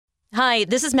Hi,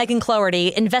 this is Megan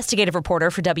Cloherty, investigative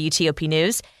reporter for WTOP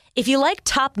News. If you like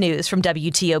top news from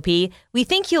WTOP, we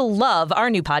think you'll love our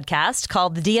new podcast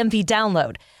called The DMV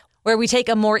Download, where we take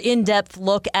a more in-depth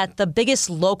look at the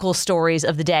biggest local stories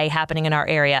of the day happening in our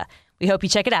area. We hope you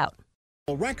check it out.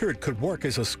 A record could work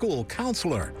as a school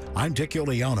counselor. I'm Dick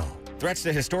Iuliano. Threats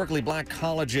to historically black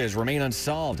colleges remain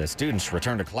unsolved as students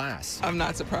return to class. I'm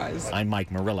not surprised. I'm Mike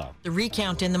Murillo. The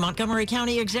recount in the Montgomery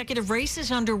County executive race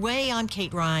is underway. I'm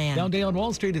Kate Ryan. Down day on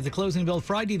Wall Street at the closing bell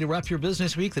Friday to wrap your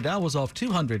business week. The Dow was off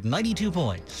 292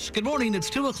 points. Good morning. It's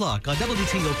 2 o'clock on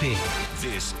WTOP.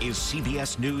 This is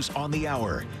CBS News on the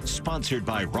Hour, sponsored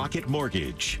by Rocket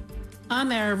Mortgage. I'm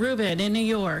Mara Rubin in New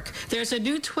York. There's a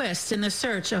new twist in the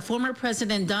search of former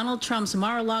President Donald Trump's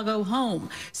Mar-a-Lago home.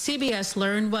 CBS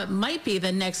learned what might be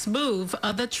the next move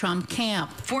of the Trump camp.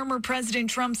 Former President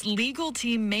Trump's legal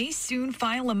team may soon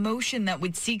file a motion that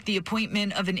would seek the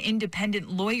appointment of an independent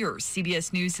lawyer.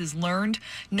 CBS News has learned,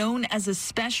 known as a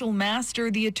special master,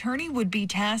 the attorney would be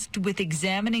tasked with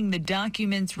examining the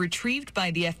documents retrieved by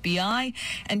the FBI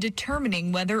and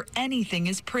determining whether anything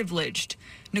is privileged.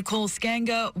 Nicole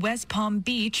Skanga, West Palm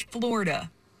Beach,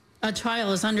 Florida. A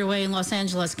trial is underway in Los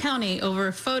Angeles County over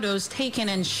photos taken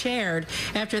and shared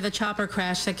after the chopper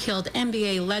crash that killed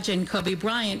NBA legend Kobe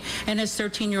Bryant and his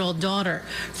 13-year-old daughter.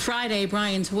 Friday,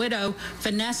 Bryant's widow,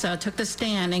 Vanessa, took the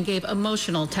stand and gave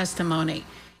emotional testimony.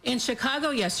 In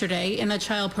Chicago yesterday, in the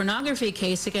child pornography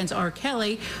case against R.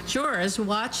 Kelly, jurors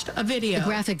watched a video. The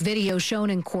graphic videos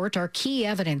shown in court are key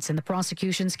evidence in the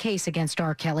prosecution's case against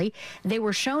R. Kelly. They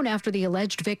were shown after the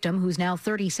alleged victim, who's now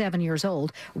 37 years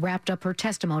old, wrapped up her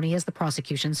testimony as the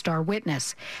prosecution's star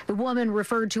witness. The woman,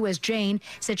 referred to as Jane,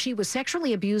 said she was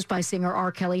sexually abused by singer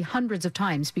R. Kelly hundreds of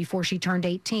times before she turned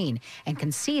 18 and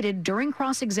conceded during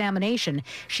cross-examination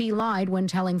she lied when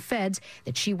telling feds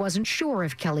that she wasn't sure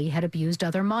if Kelly had abused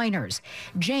other minors.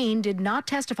 Jane did not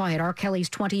testify at R. Kelly's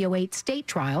 2008 state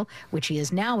trial, which he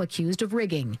is now accused of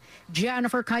rigging.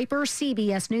 Jennifer Kuiper,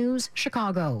 CBS News,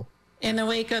 Chicago. In the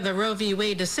wake of the Roe v.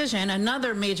 Wade decision,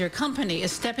 another major company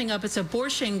is stepping up its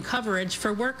abortion coverage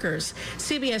for workers.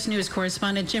 CBS News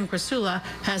correspondent Jim Krasula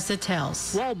has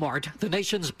details. Walmart, the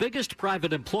nation's biggest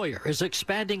private employer, is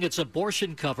expanding its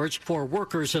abortion coverage for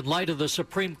workers in light of the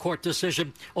Supreme Court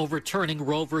decision overturning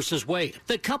Roe v. Wade.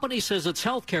 The company says its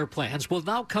health care plans will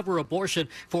now cover abortion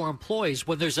for employees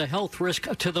when there's a health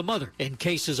risk to the mother in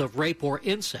cases of rape or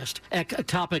incest,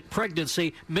 ectopic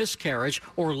pregnancy, miscarriage,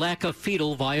 or lack of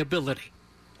fetal viability.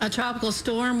 A tropical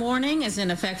storm warning is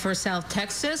in effect for South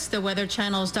Texas. The Weather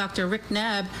Channel's Dr. Rick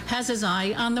Knabb has his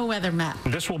eye on the weather map.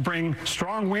 This will bring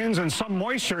strong winds and some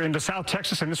moisture into South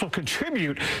Texas, and this will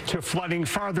contribute to flooding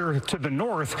farther to the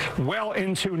north well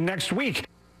into next week.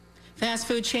 Fast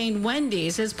food chain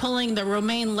Wendy's is pulling the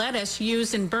romaine lettuce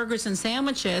used in burgers and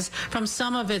sandwiches from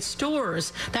some of its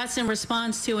stores. That's in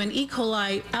response to an E.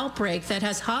 coli outbreak that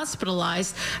has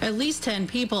hospitalized at least 10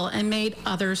 people and made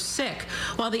others sick.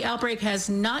 While the outbreak has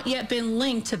not yet been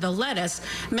linked to the lettuce,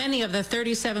 many of the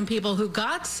 37 people who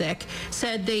got sick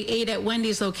said they ate at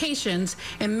Wendy's locations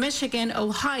in Michigan,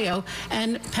 Ohio,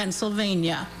 and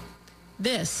Pennsylvania.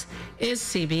 This is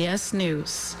CBS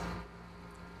News.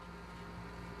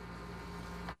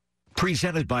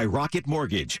 Presented by Rocket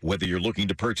Mortgage. Whether you're looking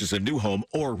to purchase a new home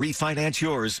or refinance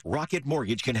yours, Rocket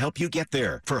Mortgage can help you get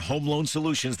there. For home loan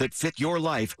solutions that fit your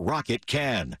life, Rocket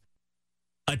can.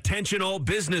 Attention all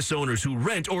business owners who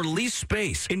rent or lease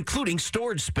space, including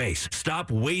storage space.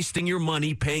 Stop wasting your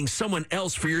money paying someone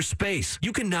else for your space.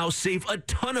 You can now save a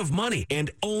ton of money and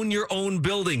own your own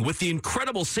building with the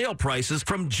incredible sale prices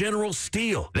from General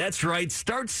Steel. That's right,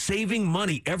 start saving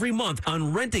money every month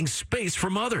on renting space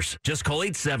from others. Just call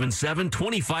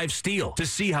 877-25-STEEL to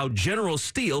see how General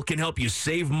Steel can help you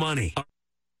save money.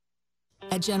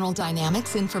 At General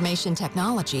Dynamics Information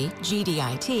Technology,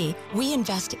 GDIT, we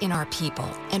invest in our people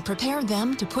and prepare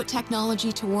them to put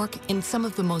technology to work in some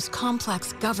of the most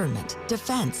complex government,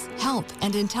 defense, health,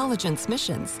 and intelligence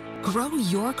missions. Grow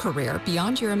your career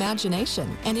beyond your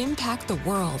imagination and impact the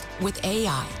world with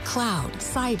AI, cloud,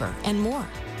 cyber, and more.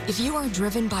 If you are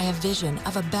driven by a vision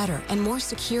of a better and more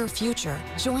secure future,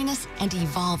 join us and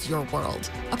evolve your world.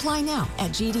 Apply now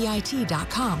at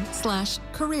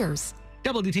gdit.com/careers.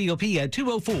 WTOP at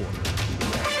 2:04.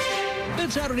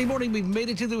 Good Saturday morning. We've made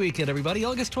it to the weekend, everybody.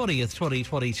 August 20th,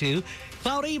 2022.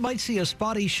 Cloudy, might see a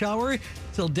spotty shower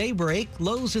till daybreak.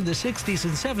 Lows in the 60s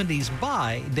and 70s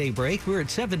by daybreak. We're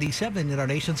at 77 in our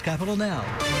nation's capital now.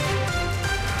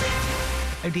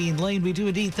 I'm Dean Lane. We do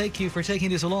indeed thank you for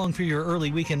taking us along for your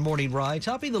early weekend morning ride.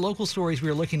 Topping the local stories we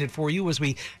are looking at for you as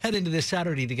we head into this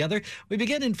Saturday together. We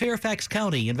begin in Fairfax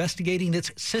County, investigating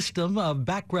its system of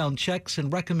background checks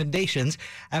and recommendations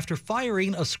after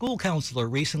firing a school counselor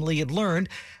recently. It learned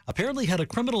apparently had a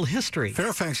criminal history.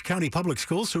 Fairfax County Public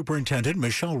School Superintendent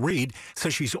Michelle Reed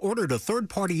says she's ordered a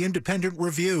third-party independent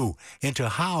review into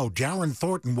how Darren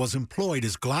Thornton was employed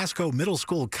as Glasgow Middle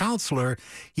School counselor,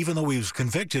 even though he was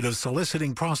convicted of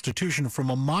soliciting prostitution from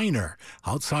a minor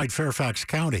outside Fairfax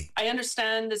County. I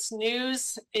understand this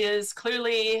news is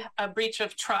clearly a breach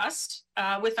of trust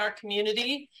with our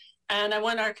community. And I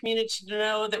want our community to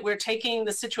know that we're taking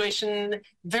the situation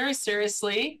very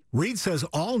seriously. Reed says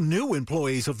all new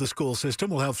employees of the school system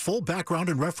will have full background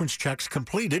and reference checks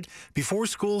completed before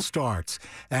school starts.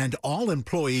 And all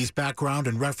employees' background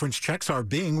and reference checks are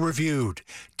being reviewed.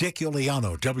 Dick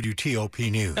Iuliano, WTOP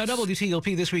News. Now,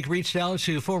 WTOP this week reached out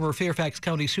to former Fairfax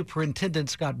County Superintendent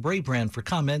Scott Brabrand for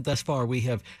comment. Thus far, we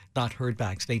have not heard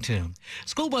back. Stay tuned.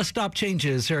 School bus stop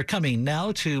changes are coming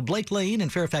now to Blake Lane in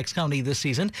Fairfax County this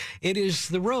season. It is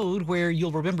the road where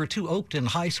you'll remember 2 Oakton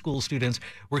High School students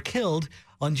were killed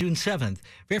on June 7th.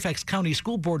 Fairfax County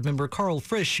School Board member Carl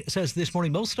Frisch says this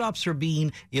morning most stops are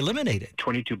being eliminated.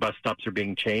 22 bus stops are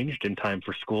being changed in time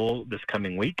for school this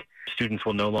coming week. Students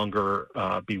will no longer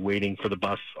be waiting for the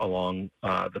bus along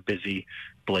the busy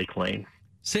Blake Lane.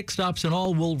 6 stops in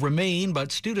all will remain,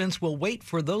 but students will wait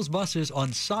for those buses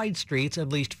on side streets at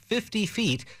least 50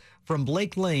 feet from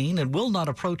Blake Lane and will not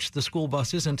approach the school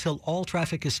buses until all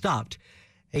traffic is stopped.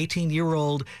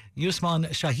 18-year-old Usman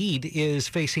Shahid is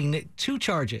facing 2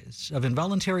 charges of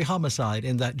involuntary homicide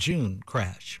in that June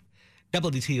crash.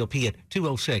 WTOP at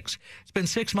 2:06. It's been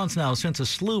 6 months now since a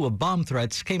slew of bomb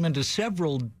threats came into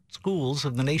several schools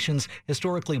of the nation's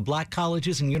historically black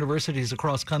colleges and universities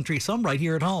across country, some right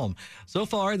here at home. So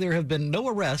far, there have been no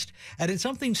arrests, and it's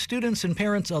something students and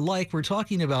parents alike were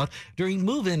talking about during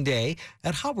move-in day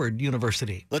at Howard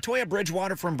University. Latoya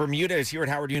Bridgewater from Bermuda is here at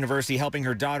Howard University helping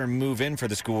her daughter move in for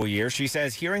the school year. She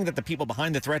says hearing that the people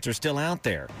behind the threats are still out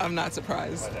there. I'm not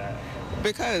surprised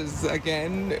because,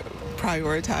 again,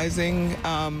 prioritizing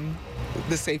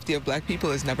the safety of black people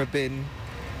has never been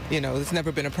it's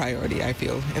never been a priority, I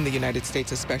feel, in the United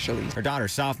States especially. Her daughter,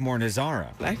 sophomore Nazara.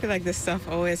 I feel like this stuff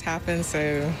always happens,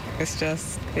 so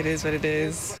it is what it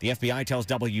is. The FBI tells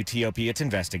WTOP its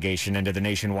investigation into the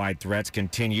nationwide threats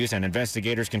continues and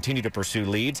investigators continue to pursue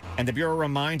leads. And the Bureau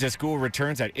reminds as school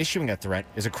returns that issuing a threat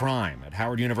is a crime. At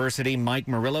Howard University, Mike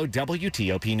Murillo,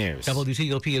 WTOP News.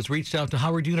 WTOP has reached out to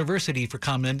Howard University for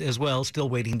comment as well, still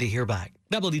waiting to hear back.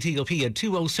 WTOP at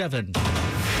 2:07.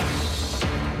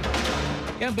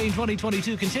 Campaign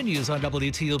 2022 continues on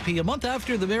WTOP. A month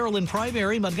after the Maryland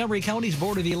primary, Montgomery County's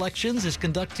Board of Elections is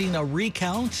conducting a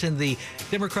recount in the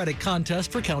Democratic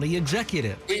contest for county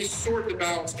executive. Please sort the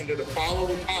ballots into the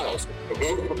following piles: a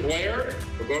vote for Blair,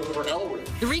 a vote for Elwood.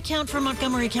 The recount for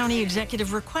Montgomery County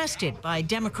executive requested by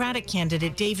Democratic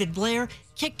candidate David Blair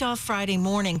kicked off Friday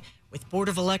morning, with Board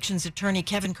of Elections attorney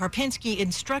Kevin Karpinski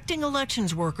instructing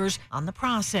elections workers on the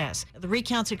process. The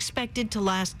recount's expected to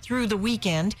last through the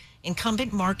weekend.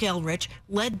 Incumbent Mark Elrich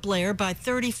led Blair by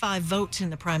 35 votes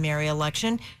in the primary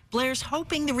election. Blair's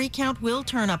hoping the recount will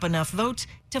turn up enough votes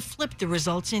to flip the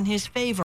results in his favor.